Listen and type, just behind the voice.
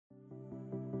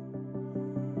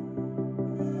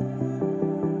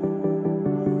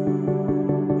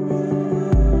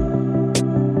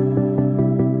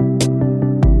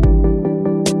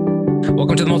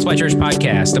Multiply Church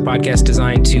Podcast, a podcast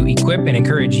designed to equip and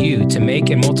encourage you to make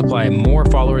and multiply more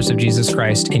followers of Jesus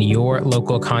Christ in your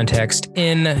local context,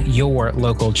 in your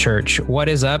local church. What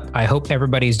is up? I hope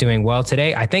everybody's doing well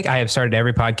today. I think I have started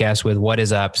every podcast with what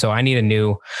is up, so I need a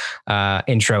new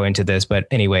intro into this. But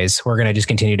anyways, we're going to just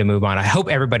continue to move on. I hope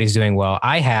everybody's doing well.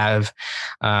 I have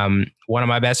one of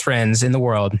my best friends in the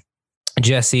world,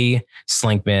 Jesse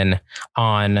Slinkman,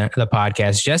 on the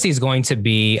podcast. Jesse's going to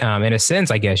be, in a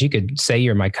sense, I guess you could say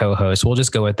you're my co-host. We'll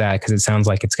just go with that because it sounds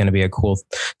like it's going to be a cool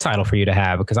title for you to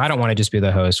have, because I don't want to just be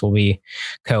the host. We'll be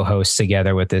co-hosts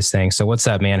together with this thing. So what's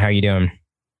up, man? How are you doing?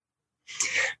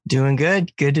 Doing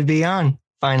good. Good to be on.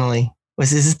 Finally.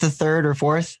 Was this the third or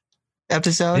fourth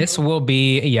episode? This will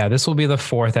be the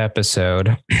fourth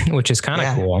episode, which is kind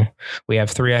of cool. We have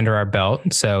 3 under our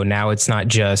belt. So now it's not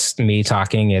just me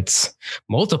talking, it's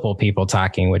multiple people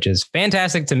talking, which is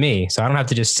fantastic to me. So I don't have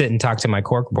to just sit and talk to my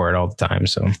corkboard all the time.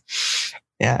 So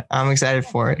yeah, I'm excited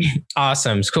for it.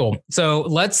 Awesome. Cool. So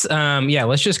let's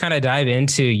just kind of dive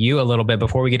into you a little bit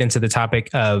before we get into the topic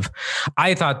of,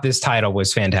 I thought this title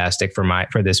was fantastic for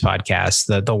this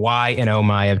podcast, the why and oh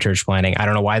my of church planting. I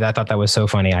don't know why I thought that was so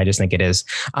funny. I just think it is.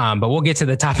 But we'll get to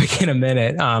the topic in a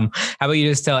minute. How about you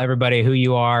just tell everybody who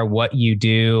you are, what you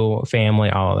do, family,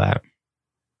 all of that.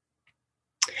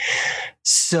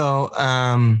 So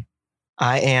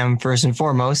I am first and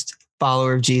foremost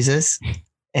follower of Jesus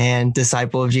and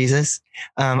disciple of Jesus.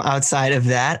 Outside of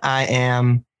that, I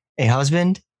am a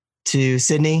husband to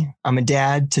Sydney. I'm a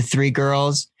dad to 3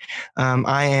 girls.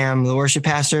 I am the worship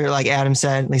pastor, like Adam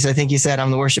said. At least I think he said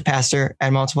I'm the worship pastor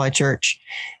at Multiply Church.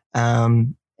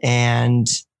 And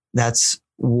that's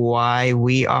why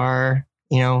we are,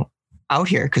 out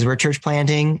here, because we're church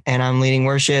planting and I'm leading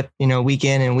worship, week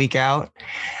in and week out.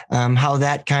 How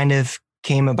that kind of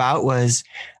came about was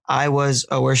I was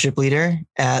a worship leader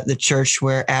at the church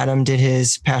where Adam did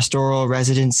his pastoral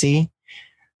residency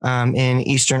in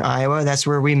Eastern Iowa. That's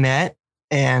where we met.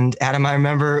 And Adam, I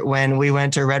remember when we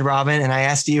went to Red Robin and I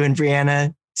asked you and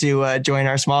Brianna to join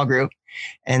our small group.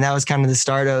 And that was kind of the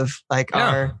start of I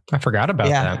forgot about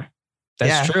that.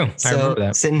 That's true. I remember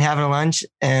that. Sitting having a lunch,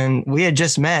 and we had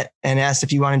just met and asked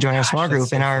if you want to join our small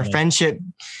group. And our friendship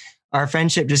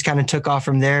just kind of took off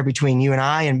from there between you and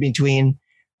I, and between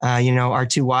our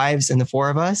 2 wives and the 4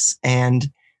 of us.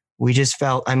 And we just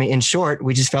felt, in short,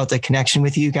 we just felt a connection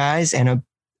with you guys and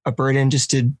a burden just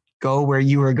to go where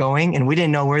you were going. And we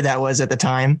didn't know where that was at the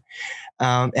time.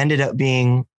 Ended up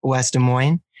being West Des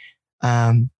Moines.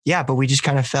 But we just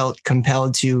kind of felt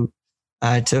compelled to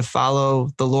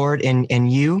follow the Lord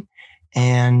and you.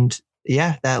 And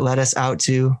that led us out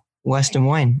to West Des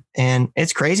Moines. And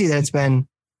it's crazy that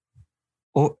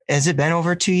has it been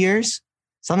over 2 years?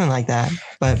 Something like that.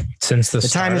 But since the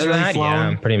time has really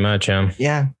flown. Yeah, pretty much.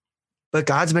 Yeah. But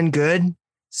God's been good.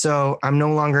 So I'm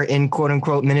no longer in quote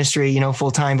unquote ministry,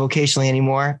 full-time vocationally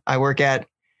anymore. I work at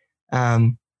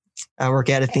Athene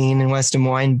in West Des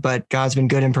Moines, but God's been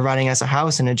good in providing us a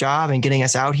house and a job and getting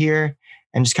us out here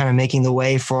and just kind of making the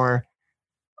way for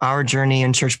our journey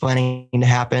in church planting to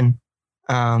happen.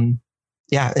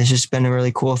 It's just been a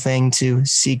really cool thing to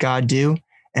see God do,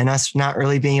 and us not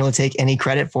really being able to take any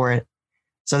credit for it.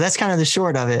 So that's kind of the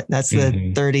short of it. That's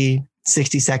the 30,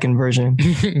 60-second version.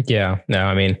 Yeah.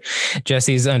 No,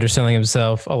 Jesse's underselling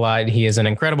himself a lot. He is an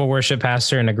incredible worship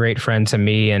pastor and a great friend to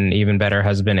me, and even better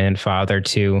husband and father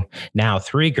to now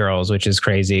 3 girls, which is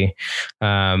crazy.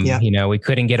 We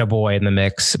couldn't get a boy in the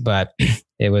mix, but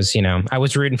it was, I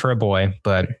was rooting for a boy,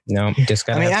 but just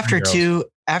got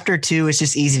after two, it's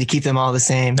just easy to keep them all the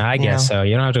same. I guess so.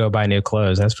 You don't have to go buy new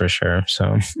clothes. That's for sure.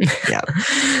 So, yeah.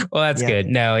 Well, that's good.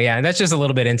 No, yeah. And that's just a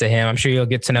little bit into him. I'm sure you'll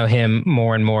get to know him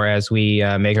more and more as we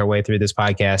make our way through this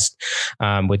podcast.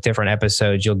 With different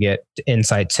episodes, you'll get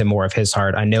insight to more of his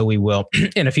heart. I know we will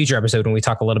in a future episode when we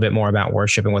talk a little bit more about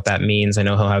worship and what that means. I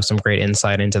know he'll have some great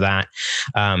insight into that.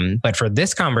 But for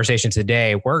this conversation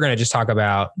today, we're going to just talk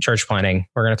about church planting.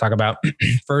 We're going to talk about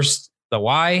first the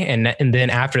why. And then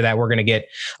after that, we're going to get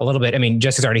a little bit,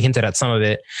 Jesse's already hinted at some of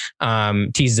it,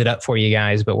 teased it up for you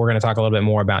guys, but we're going to talk a little bit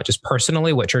more about just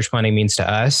personally what church planting means to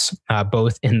us,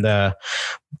 both in the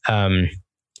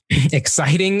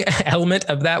exciting element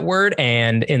of that word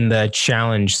and in the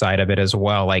challenge side of it as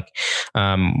well.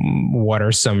 What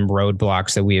are some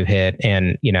roadblocks that we've hit?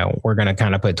 And, we're going to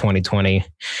kind of put 2020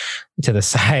 to the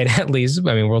side, at least.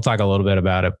 We'll talk a little bit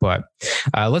about it, but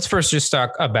let's first just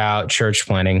talk about church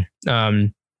planting.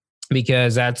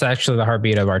 Because that's actually the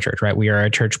heartbeat of our church, right? We are a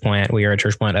church plant. We are a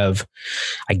church plant of,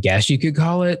 I guess you could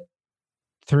call it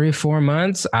 3 or 4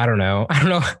 months. I don't know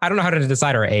how to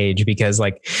decide our age, because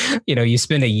you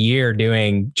spend a year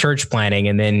doing church planting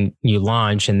and then you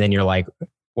launch and then you're like,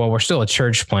 well, we're still a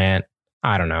church plant.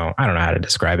 I don't know how to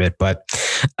describe it, but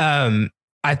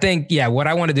I think, what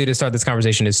I want to do to start this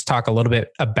conversation is talk a little bit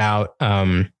about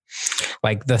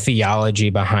like the theology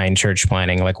behind church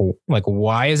planting. Like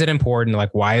why is it important? Like,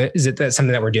 why is it that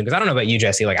something that we're doing? Because I don't know about you,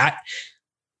 Jesse. Like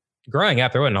growing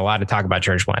up, there wasn't a lot to talk about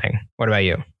church planting. What about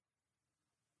you?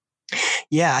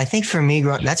 Yeah, I think for me,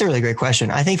 that's a really great question.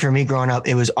 I think for me growing up,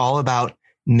 it was all about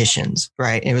missions,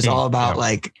 right? It was all about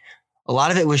like, a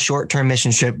lot of it was short-term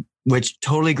mission trip, which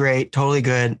totally great, totally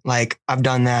good. Like I've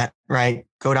done that, right?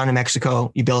 Go down to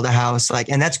Mexico, you build a house, like,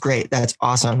 and that's great. That's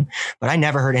awesome. But I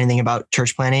never heard anything about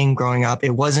church planting growing up.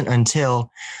 It wasn't until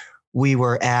we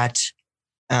were at,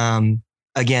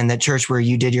 again, that church where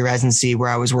you did your residency, where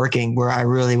I was working, where I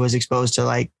really was exposed to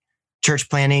like church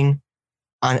planting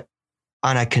on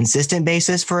a consistent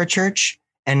basis for a church,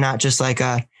 and not just like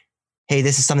hey,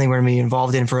 this is something we're going to be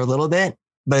involved in for a little bit,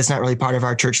 but it's not really part of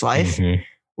our church life. Mm-hmm.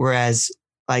 Whereas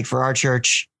like for our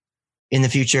church in the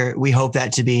future, we hope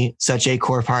that to be such a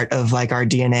core part of like our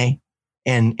DNA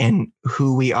and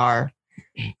who we are.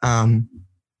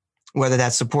 Whether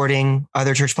that's supporting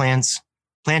other church plants,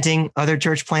 planting other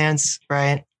church plants,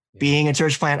 right? Being a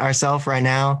church plant ourselves right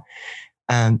now.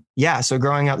 So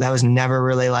growing up, that was never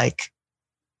really like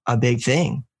a big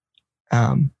thing.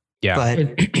 But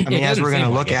I mean, as we're going to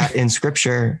look at in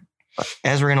scripture,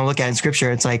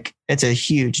 it's like, it's a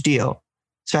huge deal,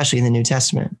 especially in the New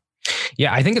Testament.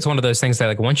 Yeah. I think it's one of those things that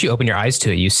like, once you open your eyes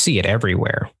to it, you see it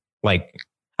everywhere. Like,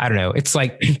 I don't know. It's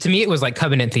like, to me, it was like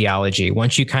covenant theology.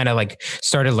 Once you kind of like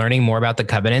started learning more about the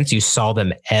covenants, you saw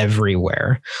them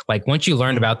everywhere. Like once you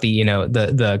learned about the,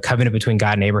 the covenant between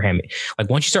God and Abraham,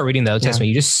 like once you start reading the Old Testament,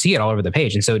 you just see it all over the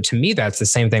page. And so to me, that's the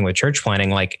same thing with church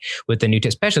planting, like with the New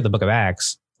Testament, especially the book of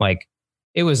Acts. Like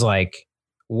it was like,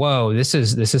 whoa, this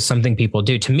is something people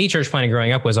do. To me, church planting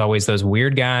growing up was always those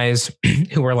weird guys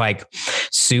who were like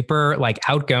super like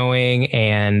outgoing,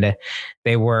 and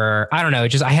they were, I don't know,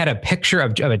 just, I had a picture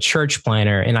of a church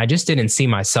planter and I just didn't see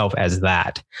myself as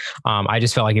that. I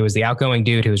just felt like it was the outgoing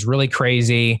dude who was really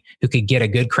crazy, who could get a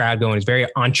good crowd going. It's very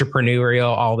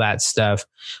entrepreneurial, all that stuff.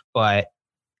 But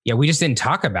yeah, we just didn't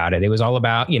talk about it. It was all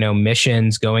about,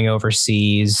 missions, going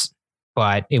overseas.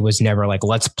 But it was never like,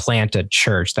 let's plant a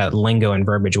church. That lingo and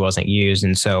verbiage wasn't used.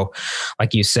 And so,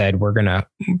 like you said, we're going to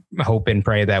hope and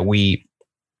pray that we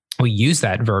use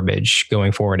that verbiage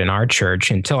going forward in our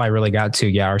church. Until I really got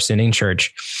to, our sending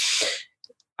church,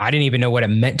 I didn't even know what it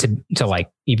meant to like,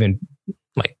 even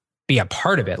like be a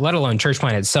part of it, let alone church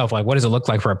plant itself. Like, what does it look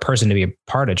like for a person to be a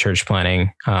part of church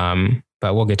planting?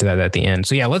 But we'll get to that at the end.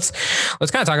 So let's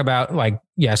kind of talk about like,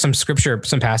 some scripture,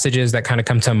 some passages that kind of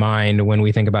come to mind when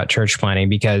we think about church planting,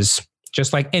 because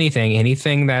just like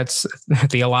anything that's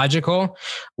theological,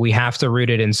 we have to root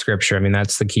it in scripture. I mean,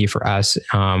 that's the key for us.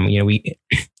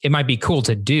 It might be cool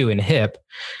to do and hip.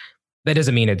 That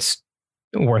doesn't mean it's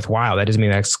worthwhile. That doesn't mean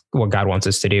that's what God wants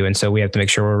us to do. And so we have to make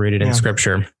sure we're rooted in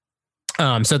scripture.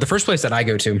 So the first place that I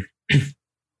go to,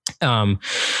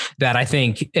 that I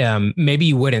think maybe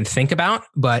you wouldn't think about,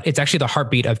 but it's actually the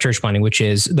heartbeat of church planting, which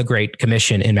is the Great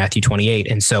Commission in Matthew 28.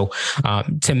 And so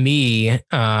to me,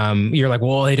 you're like,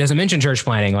 well, it doesn't mention church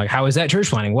planting. Like, how is that church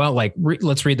planting? Well, like,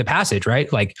 let's read the passage,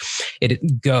 right? Like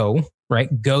go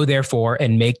therefore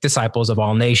and make disciples of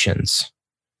all nations.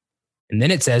 And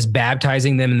then it says,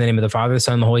 baptizing them in the name of the Father, the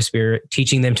Son, and the Holy Spirit,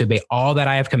 teaching them to obey all that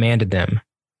I have commanded them.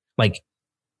 Like,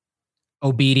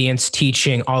 obedience,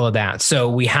 teaching, all of that. So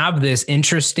we have this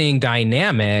interesting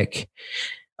dynamic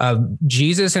of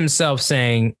Jesus himself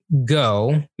saying,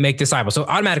 go make disciples. So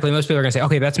automatically most people are going to say,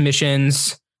 okay, that's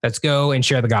missions. Let's go and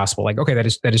share the gospel. Like, okay, that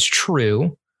is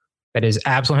true. That is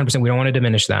absolutely 100%. We don't want to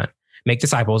diminish that. Make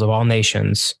disciples of all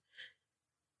nations,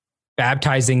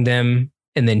 baptizing them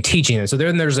and then teaching them. So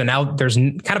there's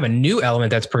kind of a new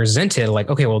element that's presented, like,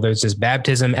 okay, well, there's this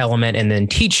baptism element and then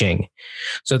teaching.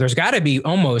 So there's got to be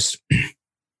almost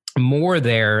more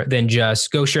there than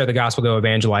just go share the gospel, go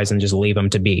evangelize, and just leave them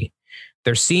to be.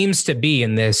 There seems to be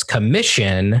in this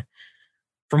commission,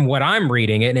 from what I'm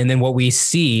reading it, and then what we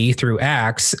see through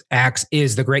Acts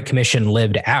is the Great Commission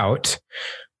lived out,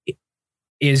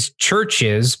 is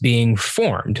churches being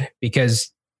formed.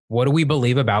 Because what do we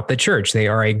believe about the church? They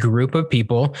are a group of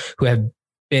people who have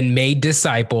been made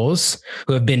disciples,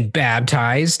 who have been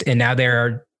baptized, and now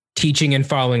they're teaching and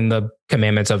following the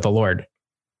commandments of the Lord.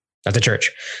 That's a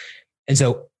church. And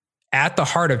so at the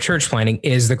heart of church planting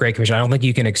is the Great Commission. I don't think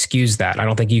you can excuse that. I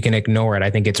don't think you can ignore it.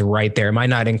 I think it's right there. It might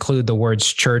not include the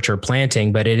words church or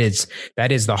planting, but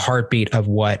that is the heartbeat of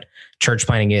what church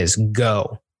planting is.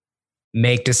 Go,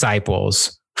 make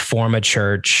disciples, form a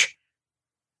church,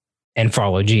 and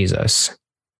follow Jesus.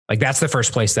 Like, that's the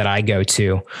first place that I go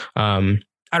to.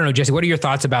 I don't know, Jesse, what are your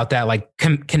thoughts about that? Like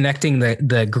connecting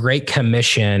the Great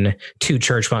Commission to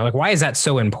church planting? Like, why is that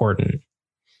so important?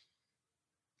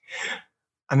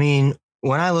 I mean,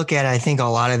 when I look at it, I think a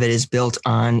lot of it is built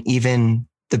on even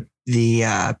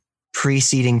the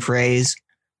preceding phrase,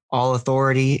 all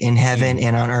authority in heaven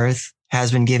and on earth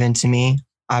has been given to me.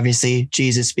 Obviously,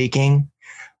 Jesus speaking.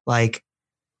 Like,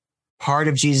 part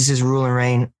of Jesus's rule and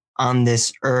reign on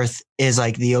this earth is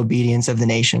like the obedience of the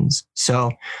nations.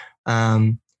 So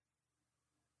a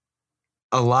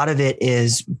lot of it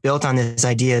is built on this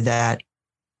idea that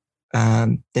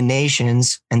the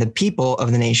nations and the people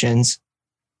of the nations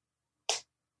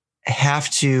have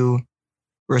to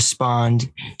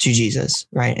respond to Jesus,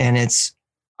 right? And it's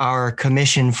our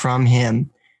commission from him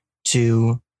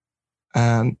to,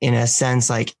 in a sense,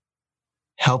 like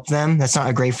help them. That's not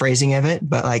a great phrasing of it,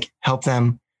 but like help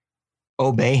them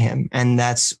obey him. And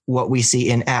that's what we see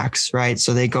in Acts, right?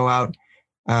 So they go out,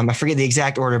 I forget the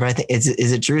exact order, but I think is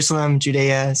it Jerusalem,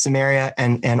 Judea, Samaria,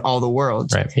 and all the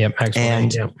world. Right. Yep.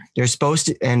 And they're supposed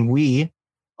to, and we,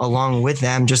 along with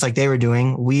them, just like they were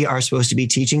doing, we are supposed to be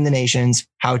teaching the nations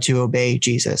how to obey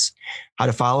Jesus, how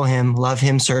to follow him, love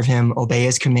him, serve him, obey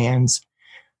his commands.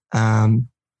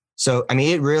 So, I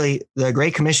mean, the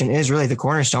Great Commission is really the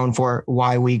cornerstone for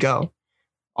why we go.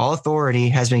 All authority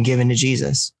has been given to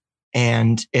Jesus,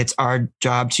 and it's our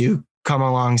job to come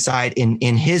alongside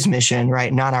in his mission,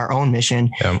 right? Not our own mission,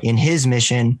 in his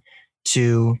mission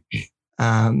to,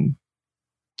 in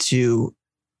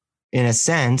a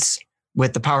sense,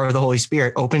 with the power of the Holy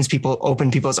Spirit, open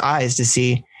people's eyes to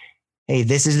see, hey,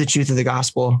 this is the truth of the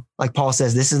gospel. Like Paul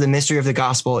says, this is the mystery of the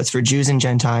gospel. It's for Jews and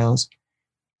Gentiles.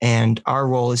 And our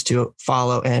role is to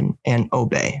follow and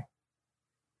obey.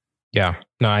 Yeah,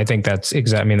 no, I think that's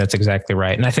exactly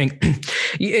right. And I think,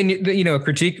 a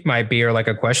critique might be, or like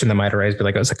a question that might arise, be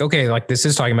like, I was like, okay, like this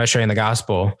is talking about sharing the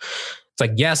gospel. It's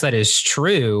like, yes, that is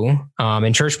true.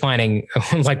 And church planting,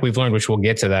 like we've learned, which we'll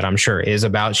get to that, I'm sure, is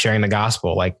about sharing the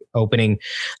gospel, like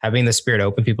having the Spirit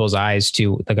open people's eyes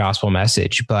to the gospel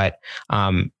message. But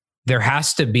there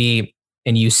has to be,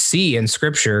 and you see in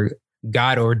Scripture,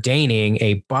 God ordaining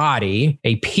a body,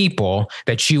 a people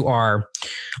that you are,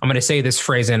 I'm going to say this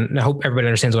phrase, and I hope everybody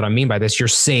understands what I mean by this. You're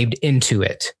saved into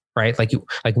it, right? Like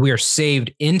we are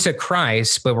saved into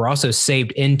Christ, but we're also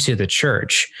saved into the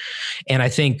church. And I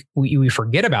think we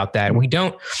forget about that. We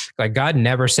don't, like, God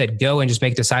never said, go and just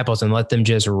make disciples and let them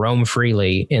just roam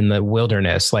freely in the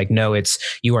wilderness. Like, no, it's,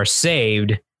 you are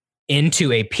saved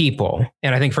into a people.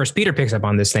 And I think First Peter picks up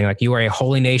on this thing, like you are a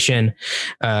holy nation,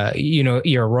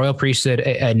 you're a royal priesthood,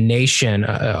 a nation,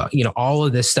 all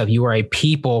of this stuff. You are a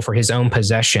people for his own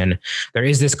possession. There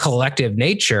is this collective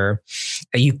nature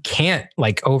that you can't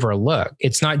like overlook.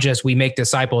 It's not just we make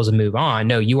disciples and move on.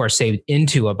 No, you are saved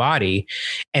into a body.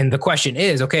 And the question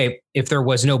is, okay, if there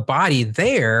was no body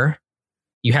there,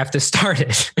 you have to start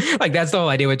it. Like that's the whole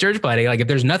idea with church planting. Like if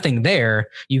there's nothing there,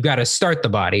 you've got to start the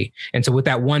body. And so with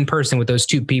that one person, with those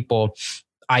two people,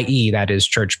 i.e. that is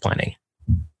church planting.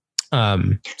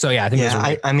 So yeah, I think those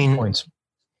are points.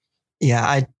 Yeah,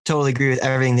 I totally agree with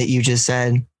everything that you just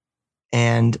said.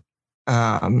 And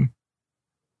I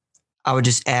would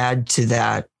just add to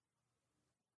that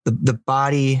the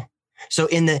body. So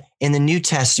in the New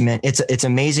Testament, it's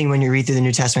amazing when you read through the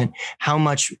New Testament, how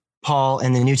much Paul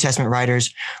and the New Testament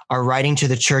writers are writing to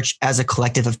the church as a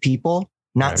collective of people,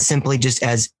 not simply just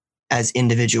as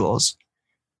individuals.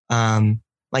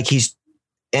 Like he's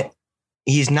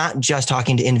not just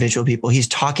talking to individual people. He's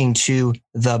talking to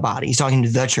the body. He's talking to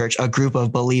the church, a group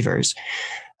of believers,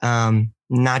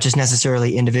 not just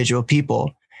necessarily individual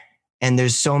people. And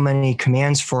there's so many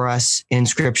commands for us in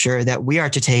Scripture that we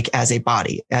are to take as a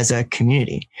body, as a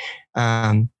community.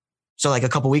 So like a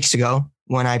couple of weeks ago,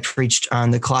 when I preached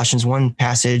on the Colossians 1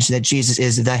 passage that Jesus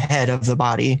is the head of the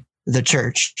body, the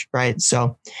church, right?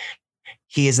 So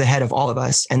he is the head of all of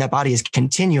us. And that body is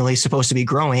continually supposed to be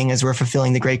growing as we're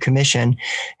fulfilling the Great Commission,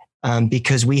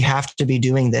 because we have to be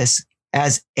doing this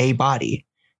as a body,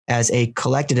 as a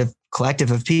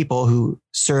collective of people who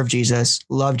serve Jesus,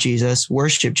 love Jesus,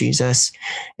 worship Jesus.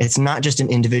 It's not just an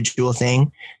individual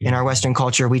thing. In our Western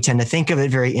culture, we tend to think of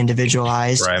it very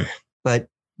individualized, right.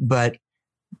 But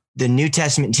the New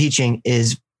Testament teaching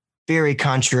is very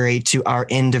contrary to our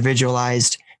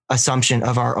individualized assumption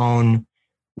of our own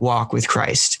walk with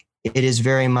Christ. It is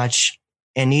very much,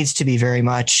 and needs to be very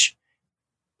much,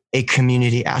 a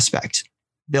community aspect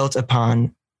built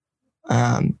upon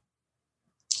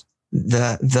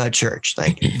the church,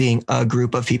 like being a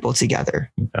group of people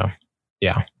together.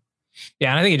 Yeah. Yeah.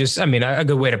 And I think a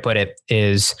good way to put it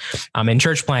is, in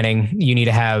church planning, you need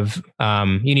to have,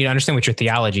 you need to understand what your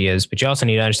theology is, but you also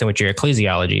need to understand what your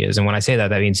ecclesiology is. And when I say that,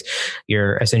 that means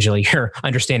you're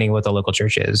understanding what the local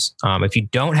church is. If you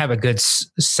don't have a good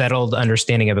settled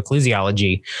understanding of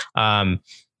ecclesiology,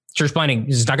 church planning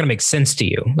is not going to make sense to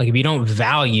you. Like if you don't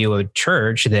value a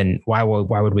church, then why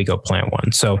would we go plant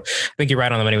one? So I think you're right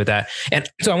on the money with that. And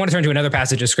so I want to turn to another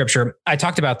passage of scripture. I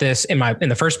talked about this in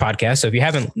the first podcast. So if you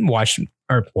haven't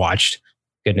watched,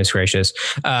 goodness gracious,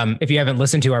 if you haven't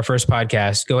listened to our first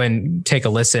podcast, go and take a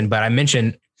listen. But I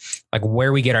mentioned like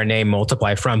where we get our name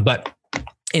Multiply from. But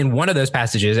in one of those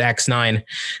passages, Acts 9,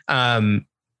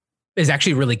 is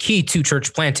actually really key to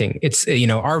church planting. It's,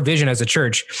 our vision as a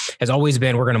church has always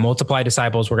been, we're going to multiply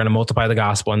disciples, we're going to multiply the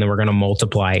gospel, and then we're going to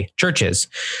multiply churches,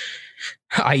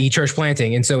 i.e. church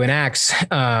planting. And so in Acts,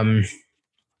 hold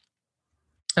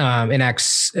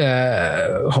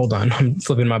on, I'm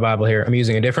flipping my Bible here. I'm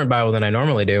using a different Bible than I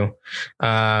normally do.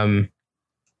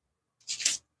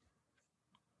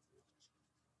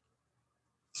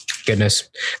 Goodness,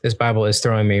 this Bible is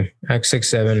throwing me. Acts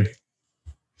 6:7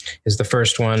 is the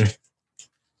first one.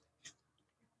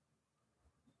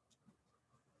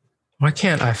 Why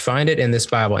can't I find it in this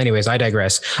Bible? Anyways, I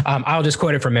digress. I'll just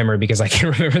quote it from memory because I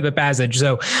can't remember the passage.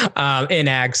 So in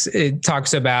Acts, it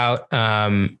talks about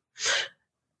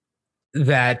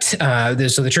that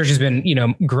so the church has been,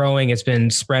 growing, it's been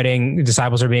spreading,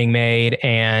 disciples are being made.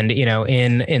 And,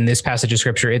 in this passage of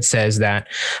scripture, it says that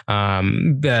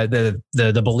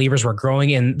the believers were growing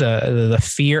in the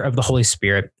fear of the Holy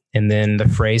Spirit. And then the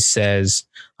phrase says,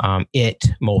 it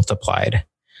multiplied.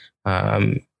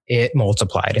 It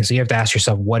multiplied. And so you have to ask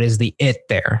yourself, what is the it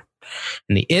there?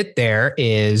 And the it there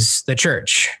is the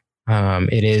church.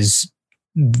 It is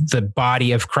the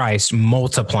body of Christ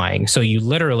multiplying. So you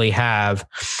literally have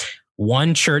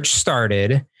one church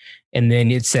started, and then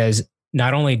it says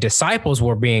not only disciples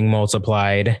were being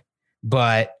multiplied,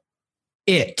 but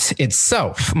it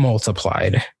itself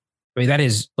multiplied. I mean, that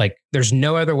is like, there's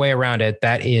no other way around it.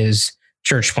 That is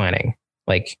church planning.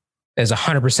 Like, is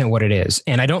 100% what it is.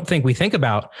 And I don't think we think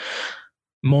about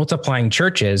multiplying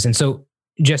churches. And so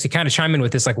Jesse, kind of chime in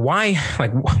with this, why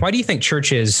do you think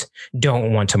churches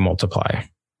don't want to multiply?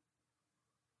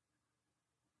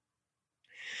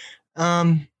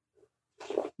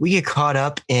 We get caught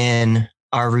up in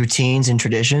our routines and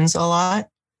traditions a lot.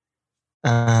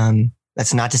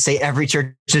 That's not to say every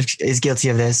church is guilty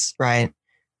of this, right?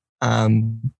 But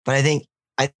I think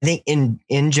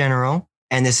in general,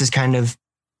 and this is kind of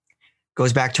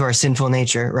goes back to our sinful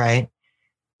nature, right?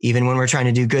 Even when we're trying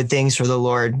to do good things for the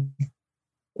Lord,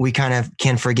 we kind of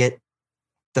can forget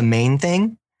the main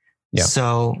thing. Yeah.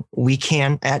 So we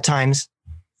can at times,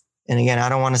 and again, I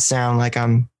don't want to sound like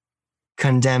I'm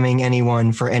condemning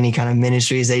anyone for any kind of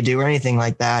ministries they do or anything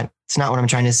like that. It's not what I'm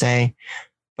trying to say,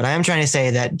 but I am trying to say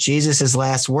that Jesus's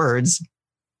last words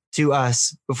to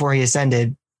us before he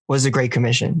ascended was the Great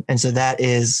Commission. And so that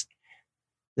is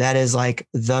like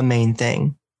the main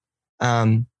thing.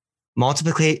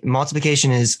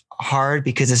 Multiplication is hard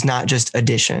because it's not just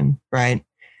addition, right?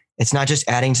 It's not just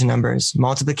adding to numbers.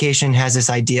 Multiplication has this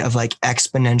idea of like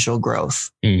exponential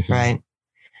growth, right?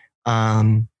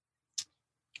 And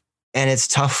it's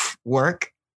tough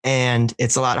work, and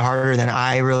it's a lot harder than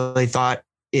I really thought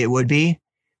it would be.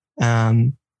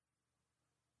 But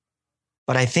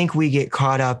I think we get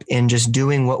caught up in just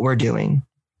doing what we're doing,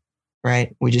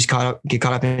 right? We just get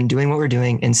caught up in doing what we're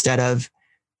doing instead of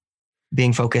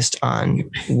being focused on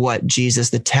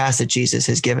the task that Jesus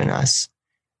has given us.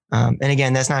 And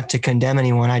again, that's not to condemn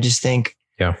anyone. I just think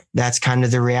that's kind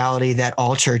of the reality that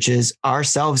all churches,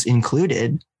 ourselves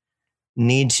included,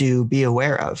 need to be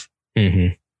aware of.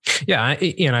 Mm-hmm. Yeah. I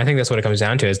think that's what it comes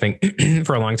down to. I think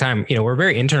for a long time, we're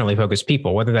very internally focused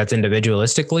people, whether that's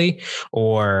individualistically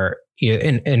or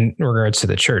in regards to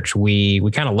the church. We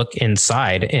kind of look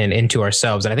inside and into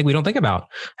ourselves. And I think we don't think about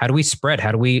how do we spread?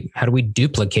 How do we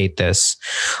duplicate this?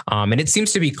 And it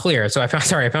seems to be clear. So I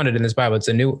found it in this Bible. It's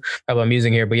a new Bible I'm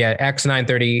using here, but yeah, Acts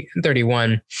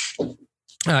 9:31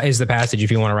 is the passage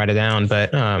if you want to write it down.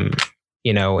 But,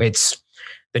 it's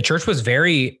the church was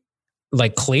very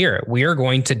clear. We are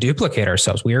going to duplicate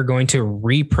ourselves. We are going to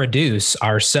reproduce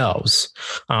ourselves.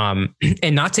 And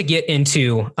not to get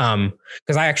into,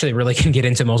 because I actually really can get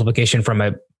into multiplication from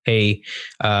a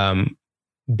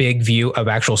big view of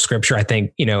actual scripture. I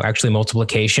think, actually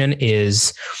multiplication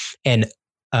is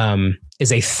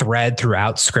a thread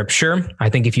throughout scripture. I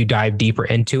think if you dive deeper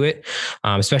into it,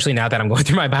 especially now that I'm going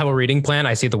through my Bible reading plan,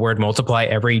 I see the word multiply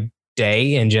every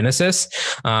day in Genesis.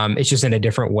 It's just in a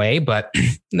different way. But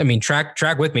I mean,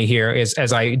 track with me here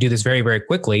as I do this very, very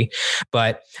quickly.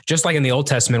 But just like in the Old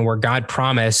Testament, where God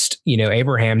promised,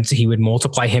 Abraham, he would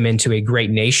multiply him into a great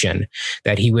nation,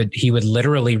 that he would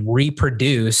literally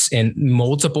reproduce in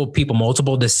multiple people,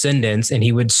 multiple descendants, and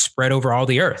he would spread over all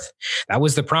the earth. That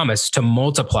was the promise, to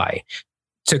multiply,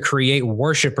 to create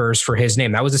worshipers for his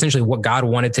name. That was essentially what God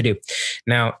wanted to do.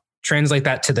 Now, translate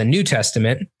that to the New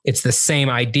Testament, it's the same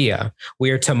idea.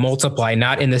 We are to multiply,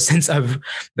 not in the sense of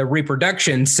the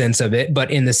reproduction sense of it,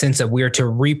 but in the sense of we are to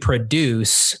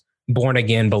reproduce born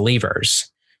again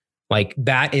believers. Like,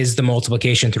 that is the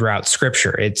multiplication throughout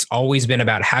Scripture. It's always been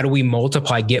about how do we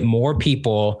multiply, get more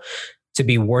people to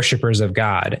be worshipers of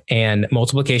God. And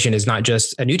multiplication is not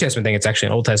just a New Testament thing, it's actually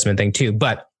an Old Testament thing too.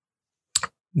 But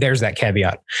there's that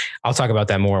caveat. I'll talk about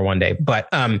that more one day. But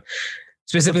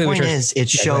specifically, the point is, it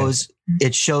shows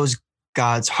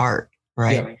God's heart,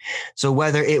 right? Yeah. So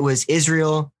whether it was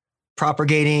Israel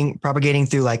propagating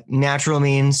through like natural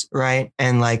means, right,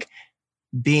 and like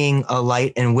being a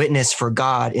light and witness for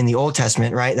God in the Old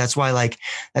Testament, right? That's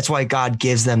why God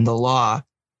gives them the law,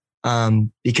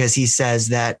 because He says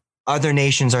that other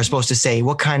nations are supposed to say,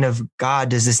 "What kind of God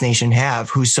does this nation have?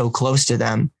 Who's so close to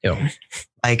them?" Yeah.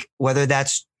 Like, whether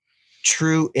that's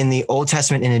true in the Old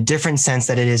Testament in a different sense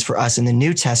that it is for us in the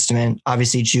New Testament,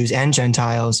 obviously Jews and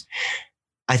Gentiles,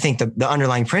 I think the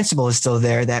underlying principle is still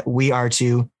there, that we are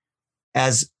to,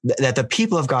 that the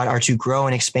people of God are to grow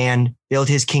and expand, build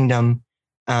His kingdom,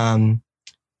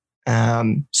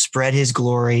 spread His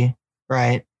glory,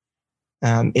 right?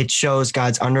 It shows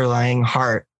God's underlying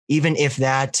heart, even if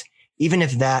that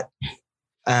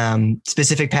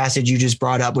specific passage you just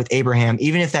brought up with Abraham,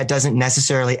 even if that doesn't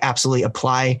necessarily absolutely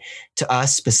apply to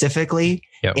us specifically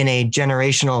in a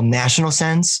generational national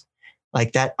sense,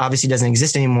 like that obviously doesn't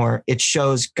exist anymore. It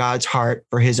shows God's heart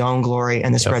for His own glory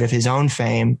and the spread of His own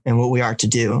fame and what we are to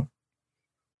do.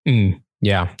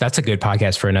 Yeah, that's a good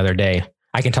podcast for another day.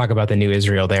 I can talk about the new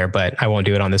Israel there, but I won't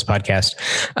do it on this podcast.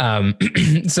 I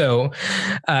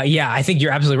think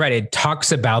you're absolutely right. It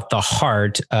talks about the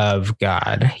heart of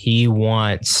God. He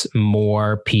wants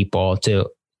more people to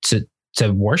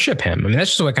worship Him. I mean, that's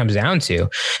just what it comes down to.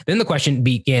 Then the question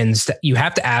begins that you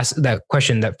have to ask, that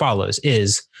question that follows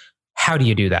is, how do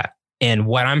you do that? And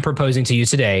what I'm proposing to you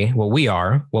today, what we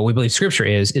believe Scripture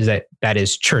is that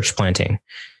is church planting.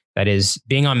 That is,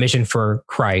 being on mission for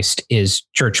Christ is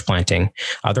church planting.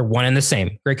 They're one and the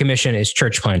same. Great Commission is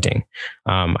church planting.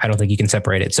 I don't think you can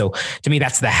separate it. So to me,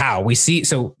 that's the how we see.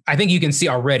 So I think you can see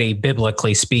already,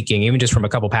 biblically speaking, even just from a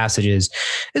couple passages,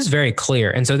 is very clear.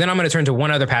 And so then I'm going to turn to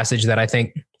one other passage that I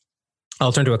think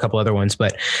I'll turn to a couple other ones,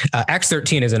 but Acts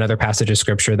 13 is another passage of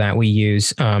Scripture that we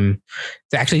use to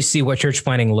actually see what church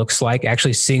planting looks like,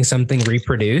 actually seeing something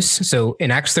reproduce. So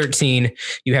in Acts 13,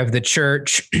 you have the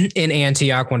church in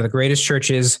Antioch, one of the greatest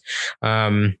churches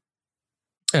in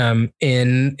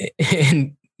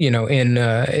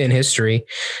history,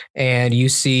 and you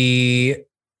see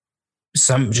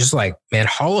some just like, man,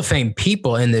 Hall of Fame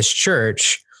people in this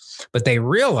church, but they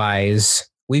realize,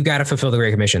 we've got to fulfill the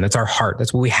Great Commission. That's our heart.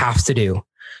 That's what we have to do.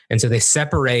 And so they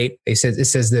separate. It says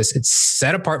this, it's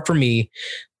set apart for me,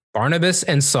 Barnabas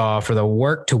and Saul, for the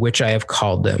work to which I have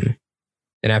called them.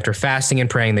 And after fasting and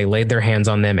praying, they laid their hands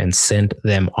on them and sent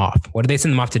them off. What did they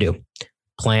send them off to do?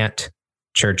 Plant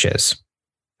churches.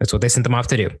 That's what they sent them off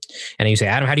to do. And you say,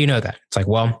 Adam, how do you know that? It's like,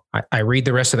 well, I read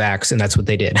the rest of Acts, and that's what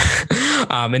they did.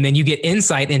 And then you get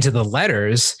insight into the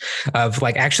letters of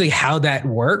like actually how that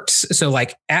works. So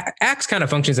like Acts kind of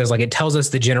functions as like, it tells us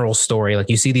the general story. Like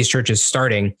you see these churches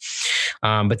starting,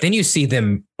 but then you see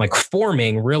them like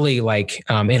forming really like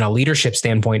in a leadership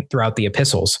standpoint throughout the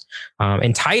epistles.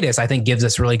 And Titus, I think, gives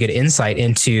us really good insight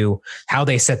into how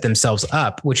they set themselves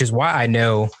up, which is why I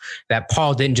know that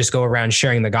Paul didn't just go around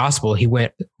sharing the gospel. He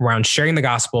went around sharing the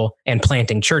gospel and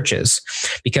planting churches,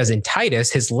 because in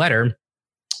Titus, his letter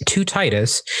to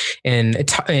Titus, in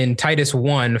Titus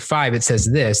 1:5, it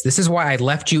says this is why I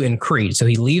left you in Crete. So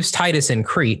he leaves Titus in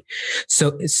Crete so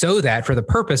that for the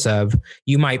purpose of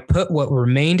you might put what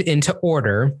remained into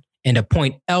order and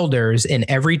appoint elders in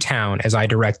every town as I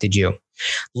directed you.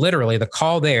 Literally, the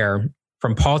call there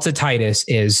from Paul to Titus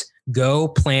is go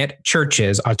plant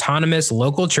churches, autonomous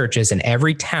local churches in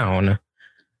every town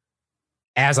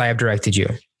as I have directed you.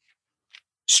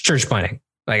 It's church planting.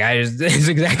 It's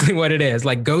exactly what it is.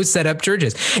 Like, go set up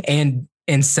churches and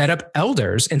set up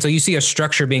elders. And so you see a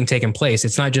structure being taken place.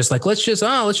 It's not just like, let's just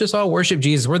all worship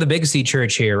Jesus. We're the Big C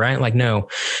church here, right? Like, no,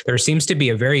 there seems to be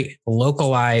a very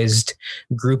localized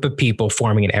group of people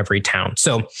forming in every town.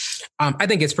 So I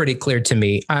think it's pretty clear to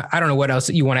me. I don't know what else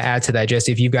you want to add to that,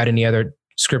 Jesse, if you've got any other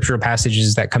scriptural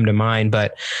passages that come to mind,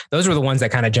 but those were the ones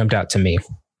that kind of jumped out to me.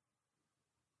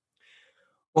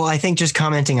 Well, I think just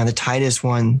commenting on the Titus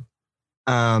one,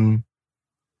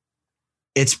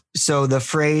 it's so the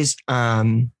phrase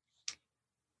that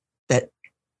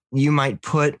you might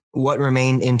put what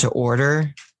remained into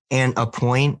order and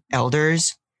appoint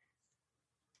elders.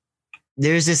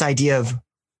 There's this idea of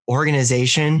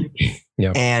organization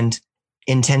and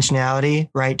intentionality,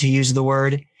 right? To use the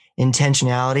word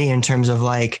intentionality in terms of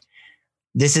like,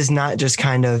 this is not just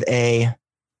kind of a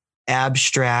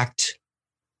abstract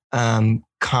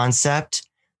concept.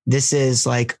 This is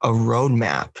like a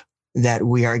roadmap that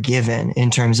we are given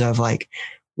in terms of like,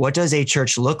 what does a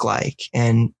church look like?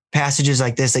 And passages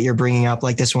like this that you're bringing up,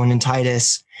 like this one in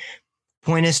Titus,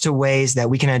 point us to ways that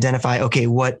we can identify, okay,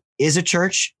 what is a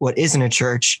church? What isn't a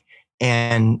church?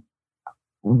 And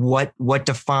what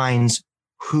defines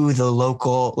who the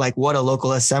local, like what a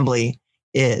local assembly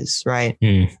is, right?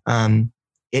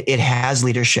 It has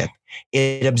leadership.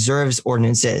 It observes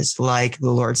ordinances like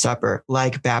the Lord's Supper,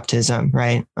 like baptism,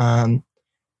 right?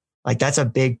 Like that's a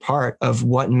big part of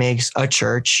what makes a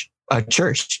church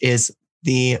is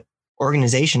the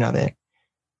organization of it.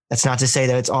 That's not to say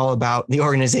that it's all about the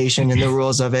organization and the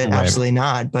rules of it. Right. Absolutely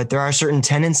not. But there are certain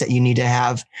tenets that you need to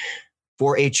have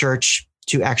for a church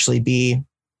to actually be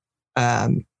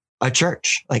a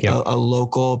church, like a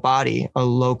local body, a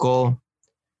local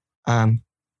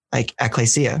like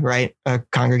ecclesia, right? A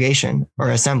congregation or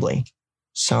assembly.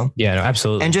 So yeah, no,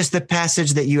 absolutely. And just the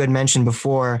passage that you had mentioned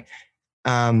before,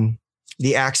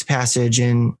 the Acts passage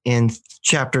in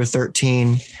chapter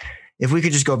 13, if we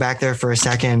could just go back there for a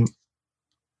second.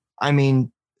 I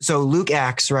mean, so Luke,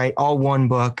 Acts, right? All one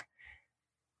book.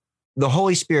 The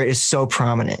Holy Spirit is so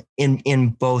prominent in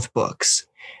both books.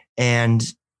 And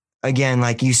again,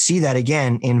 like you see that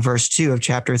again in verse 2 of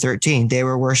chapter 13, they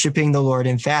were worshiping the Lord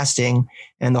and fasting,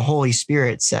 and the Holy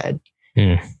Spirit said.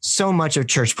 So much of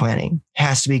church planning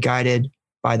has to be guided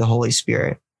by the Holy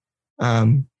Spirit.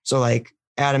 So like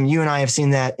Adam, you and I have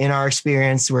seen that in our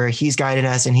experience where he's guided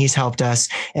us and he's helped us.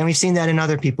 And we've seen that in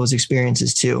other people's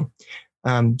experiences too.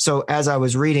 So as I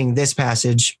was reading this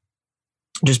passage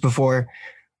just before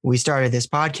we started this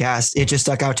podcast, it just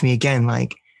stuck out to me again,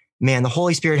 like, man, the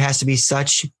Holy Spirit has to be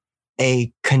such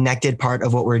a connected part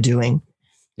of what we're doing.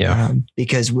 Yeah.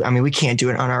 Because we can't do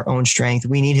it on our own strength.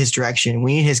 We need his direction.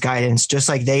 We need his guidance, just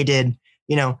like they did,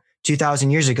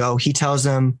 2000 years ago. He tells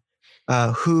them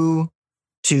who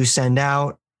to send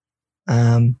out.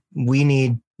 We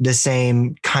need the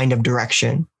same kind of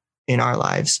direction in our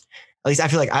lives. At least I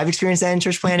feel like I've experienced that in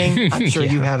church planning. I'm sure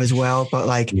you have as well, but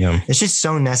it's just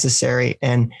so necessary.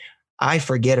 And I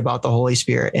forget about the Holy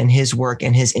Spirit and his work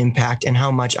and his impact and how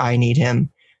much I need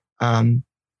him. And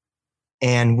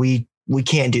we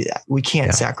can't do that. We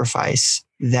can't sacrifice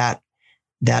that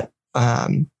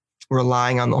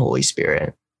relying on the Holy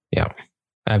Spirit. Yeah,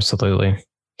 absolutely.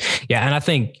 Yeah. And I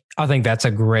think that's a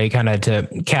great kind of to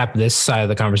cap this side of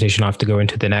the conversation off to go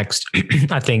into the next.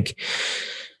 I think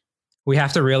we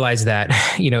have to realize that,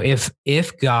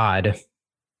 if God,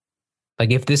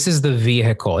 like if this is the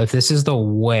vehicle, if this is the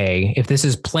way, if this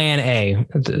is plan A,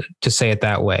 to say it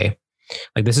that way,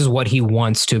 like this is what he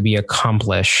wants to be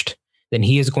accomplished, then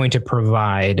he is going to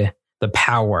provide the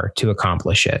power to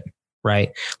accomplish it.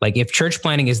 Right? Like if church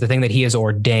planning is the thing that he has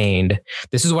ordained,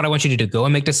 this is what I want you to do. Go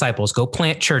and make disciples, go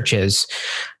plant churches.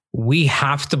 We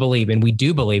have to believe, and we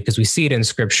do believe because we see it in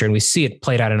scripture and we see it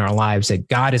played out in our lives, that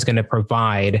God is going to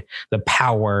provide the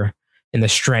power and the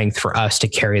strength for us to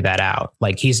carry that out.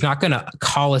 Like he's not going to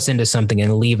call us into something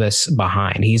and leave us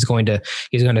behind. He's going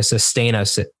to sustain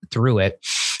us through it.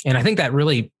 And I think that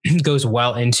really goes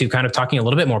well into kind of talking a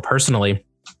little bit more personally,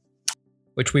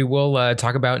 which we will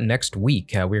talk about next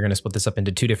week. We're going to split this up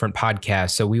into 2 different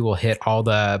podcasts. So we will hit all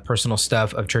the personal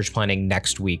stuff of church planning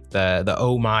next week, the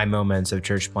oh my moments of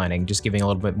church planning, just giving a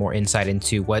little bit more insight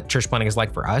into what church planning is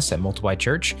like for us at Multiply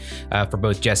Church, for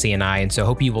both Jesse and I. And so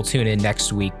hope you will tune in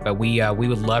next week. But we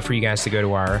would love for you guys to go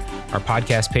to our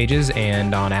podcast pages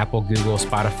and on Apple, Google,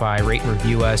 Spotify, rate and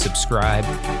review us, subscribe.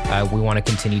 We want to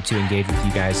continue to engage with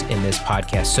you guys in this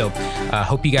podcast. So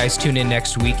hope you guys tune in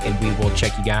next week, and we will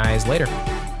check you guys later.